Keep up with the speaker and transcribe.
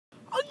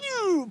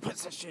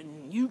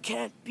position you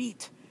can't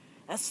beat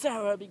as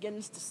Sarah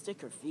begins to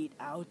stick her feet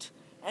out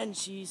and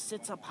she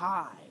sits up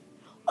high.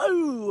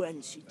 Oh,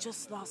 and she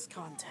just lost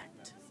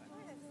contact.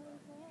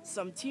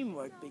 Some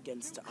teamwork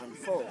begins to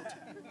unfold.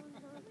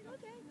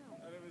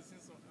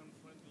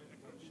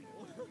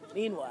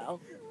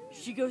 Meanwhile,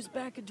 she goes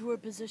back into her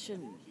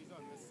position.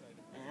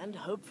 And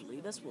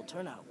hopefully this will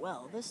turn out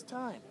well this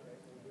time.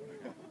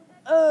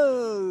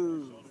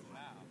 Oh!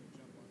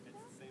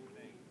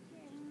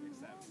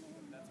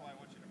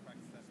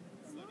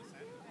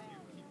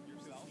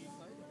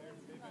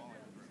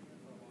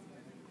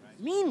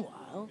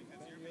 Meanwhile,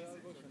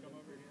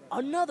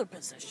 another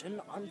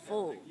position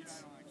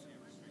unfolds.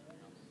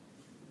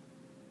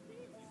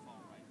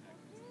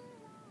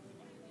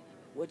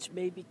 Which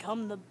may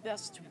become the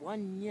best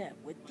one yet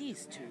with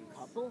these two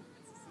couple.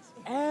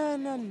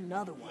 And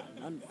another one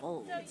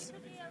unfolds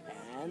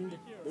and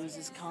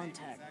loses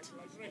contact.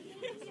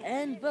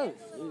 And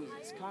both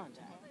loses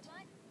contact.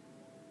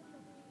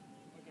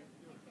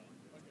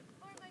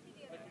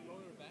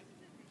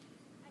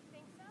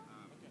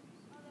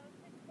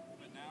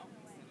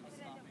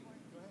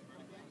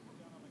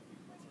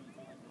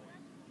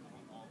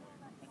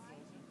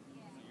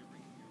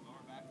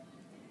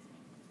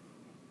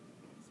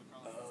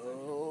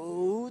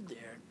 Oh,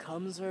 there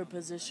comes her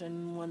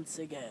position once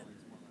again.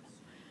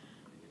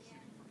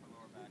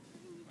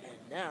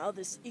 Now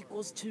this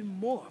equals 2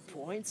 more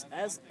points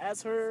as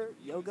her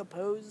yoga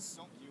pose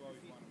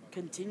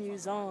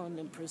continues on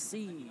and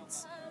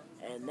proceeds.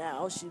 And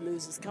now she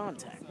loses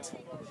contact.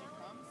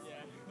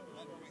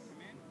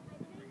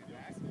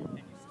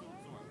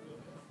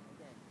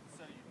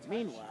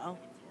 Meanwhile,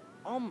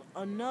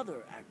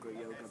 another Acro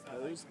yoga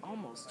pose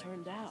almost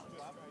turned out.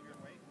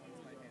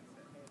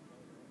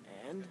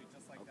 And,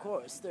 of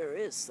course, there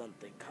is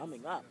something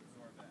coming up.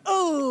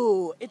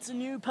 Oh, it's a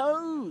new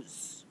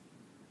pose!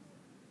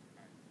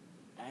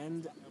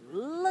 And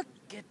look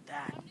at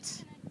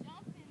that.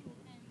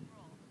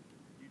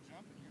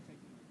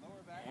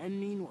 And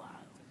meanwhile,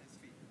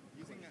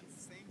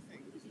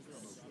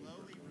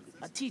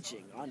 a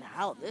teaching on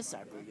how this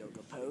Acro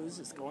yoga pose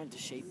is going to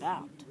shape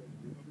out.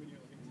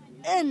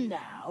 And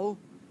now,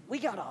 we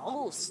got a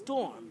whole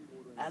storm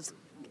as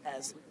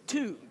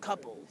 2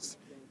 couples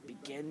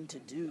begin to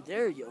do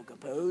their yoga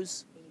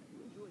pose.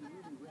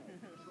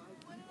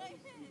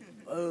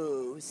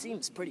 Oh,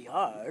 seems pretty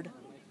hard.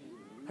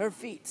 Her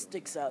feet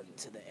sticks out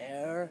to the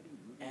air,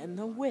 and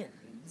the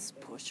winds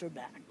push her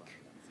back.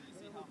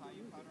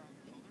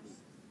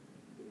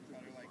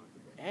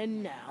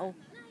 And now,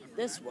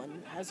 this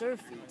one has her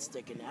feet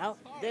sticking out.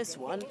 This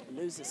one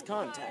loses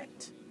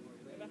contact.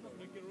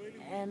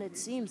 And it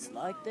seems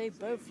like they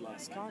both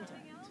lost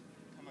contact.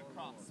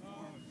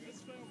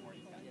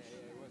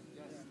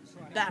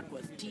 Back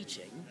with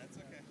teaching.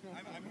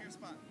 I'm here,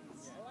 spot.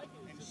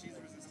 And she's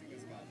resisting the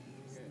spot.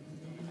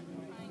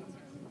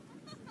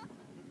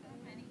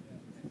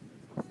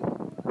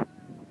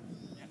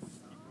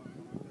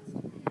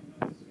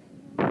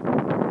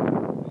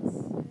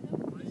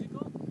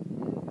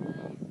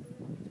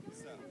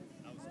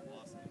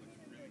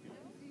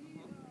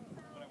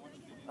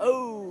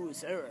 Oh,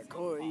 Sarah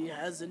Corey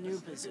has a new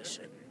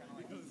position,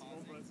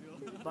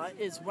 but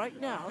is right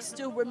now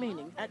still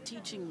remaining at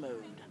teaching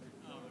mode.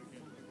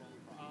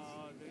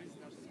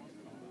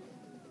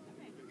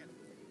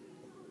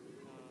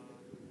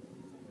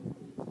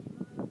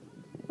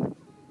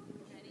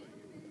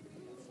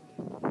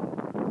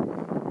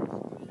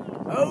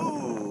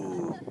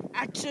 Oh,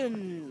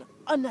 action,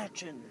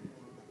 unaction.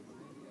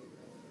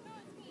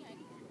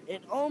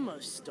 It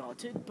almost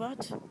started,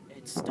 but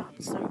it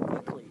stopped so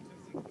quickly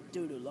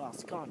due to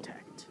lost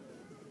contact.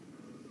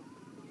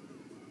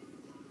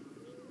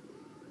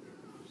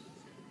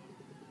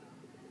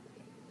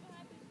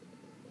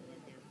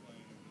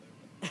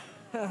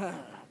 You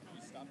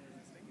stopped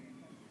resisting?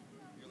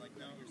 You're like,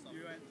 no, you're stopping.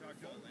 You had talked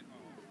to them?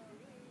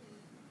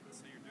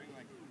 So you're doing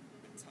like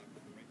a tuck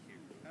right here.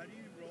 How do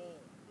you roll?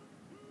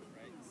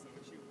 Right? So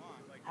what you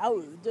want, like... How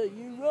do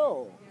you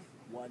roll?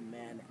 One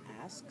man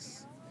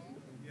asks.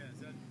 Yeah, is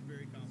that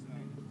very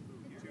complicated?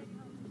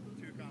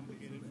 Too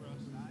complicated for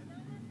us? Sorry.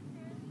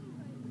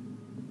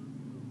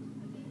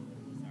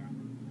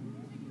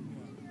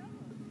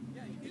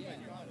 Yeah, you do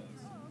like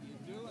elbows. You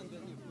do, and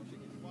then you push it.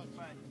 But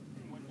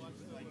when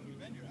like you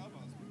bend your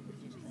elbows,